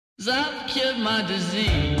I've cured my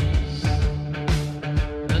disease,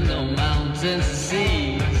 and no mountains,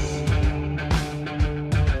 seas.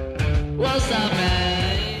 What's up,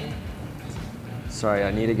 man? Sorry,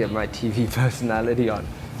 I need to get my TV personality on.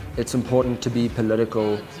 It's important to be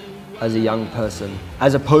political as a young person,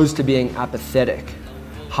 as opposed to being apathetic.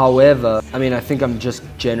 However, I think I'm just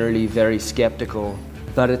generally very skeptical,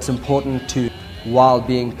 but it's important to, while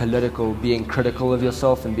being political, being critical of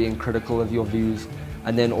yourself and being critical of your views,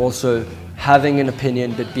 and then also having an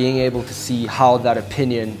opinion, but being able to see how that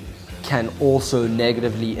opinion can also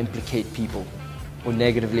negatively implicate people or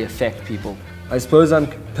negatively affect people. I suppose I'm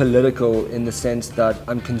political in the sense that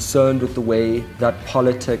I'm concerned with the way that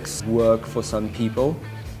politics work for some people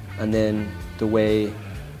and then the way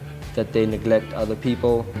that they neglect other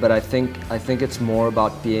people. But I think it's more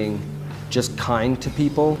about being just kind to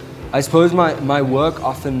people. I suppose my work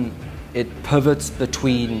often, it pivots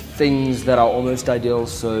between things that are almost ideal,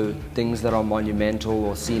 so things that are monumental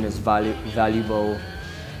or seen as valuable,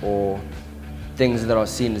 or things that are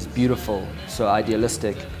seen as beautiful, so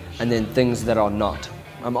idealistic, and then things that are not.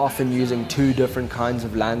 I'm often using two different kinds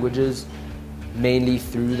of languages, mainly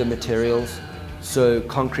through the materials. So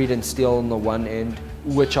concrete and steel on the one end,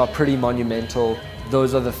 which are pretty monumental.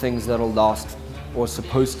 Those are the things that'll last, or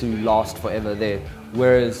supposed to last forever there.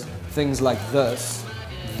 Whereas things like this,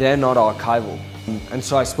 they're not archival. And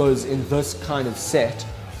so I suppose in this kind of set,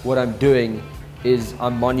 what I'm doing is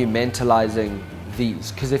I'm monumentalizing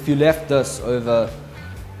these. Because if you left this over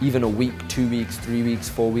even a week, 2 weeks, 3 weeks,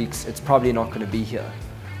 4 weeks, it's probably not going to be here.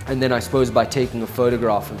 And then I suppose by taking a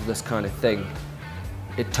photograph of this kind of thing,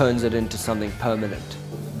 it turns it into something permanent.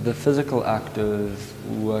 The physical act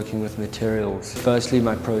of working with materials. Firstly,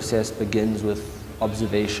 my process begins with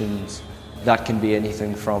observations. That can be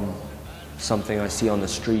anything from something I see on the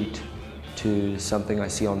street, to something I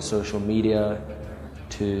see on social media,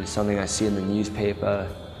 to something I see in the newspaper.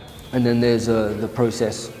 And then there's the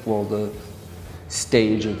process, well, the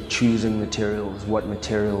stage of choosing materials. What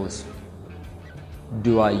materials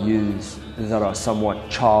do I use that are somewhat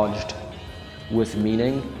charged with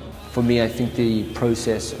meaning? For me, I think the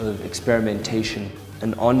process of experimentation,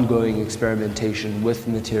 an ongoing experimentation with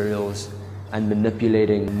materials and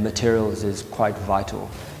manipulating materials is quite vital.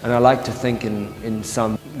 And I like to think in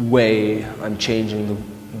some way I'm changing the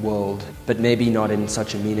world, but maybe not in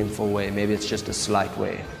such a meaningful way. Maybe it's just a slight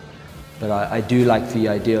way. But I do like the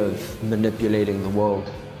idea of manipulating the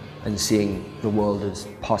world and seeing the world as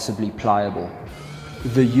possibly pliable.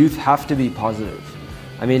 The youth have to be positive.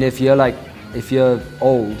 If you're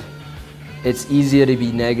old, it's easier to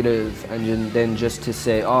be negative and then just to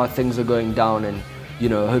say, oh, things are going down and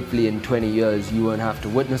hopefully in 20 years you won't have to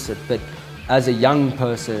witness it. But as a young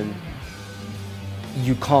person,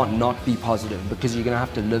 you can't not be positive because you're going to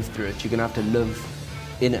have to live through it. You're going to have to live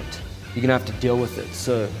in it. You're going to have to deal with it.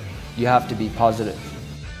 So you have to be positive.